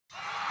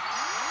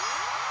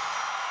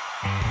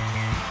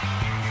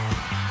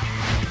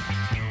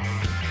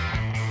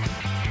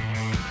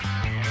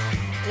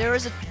there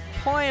was a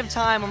point of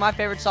time when my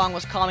favorite song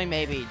was "Call Me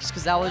Maybe," just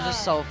because that was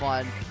just so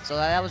fun. So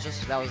that was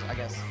I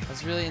guess. I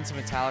was really into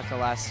Metallica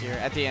last year,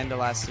 at the end of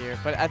last year.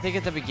 But I think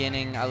at the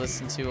beginning, I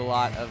listened to a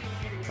lot of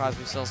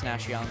Crosby, Stills,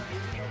 Nash Young,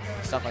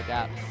 stuff like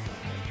that.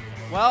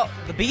 Well,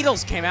 the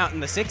Beatles came out in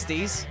the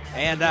 60s,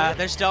 and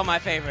they're still my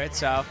favorite,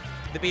 so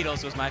the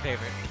Beatles was my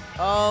favorite.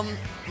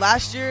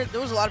 Last year, there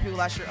was a lot of people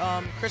last year.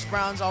 Chris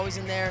Brown's always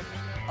in there.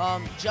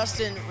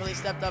 Justin really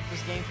stepped up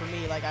his game for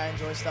me. Like, I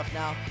enjoy stuff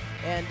now.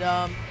 And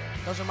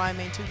those are my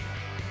main two.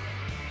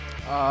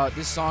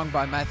 This song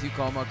by Matthew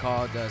Coma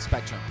called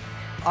Spectrum.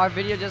 Our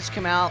video just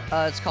came out.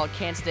 It's called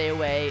 "Can't Stay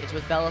Away." It's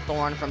with Bella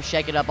Thorne from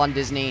Shake It Up on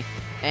Disney.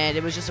 And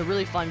it was just a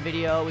really fun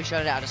video. We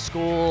shot it out of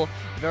school,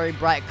 very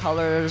bright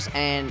colors,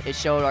 and it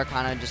showed our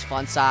kind of just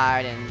fun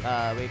side,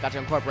 and we got to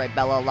incorporate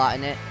Bella a lot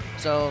in it.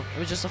 So it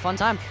was just a fun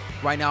time.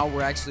 Right now,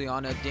 we're actually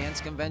on a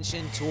dance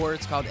convention tour.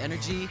 It's called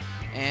Energy,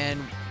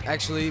 and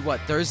actually,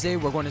 Thursday,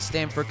 we're going to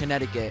Stamford,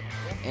 Connecticut.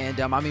 And,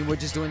 we're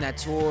just doing that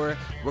tour,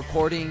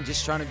 recording,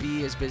 just trying to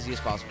be as busy as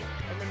possible.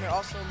 And then there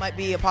also might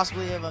be a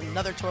possibility of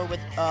another tour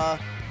with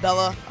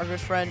Bella, our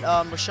good friend,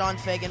 Rashawn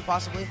Fagan,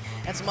 possibly,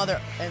 and some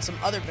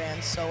other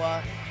bands. So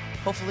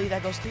hopefully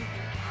that goes through.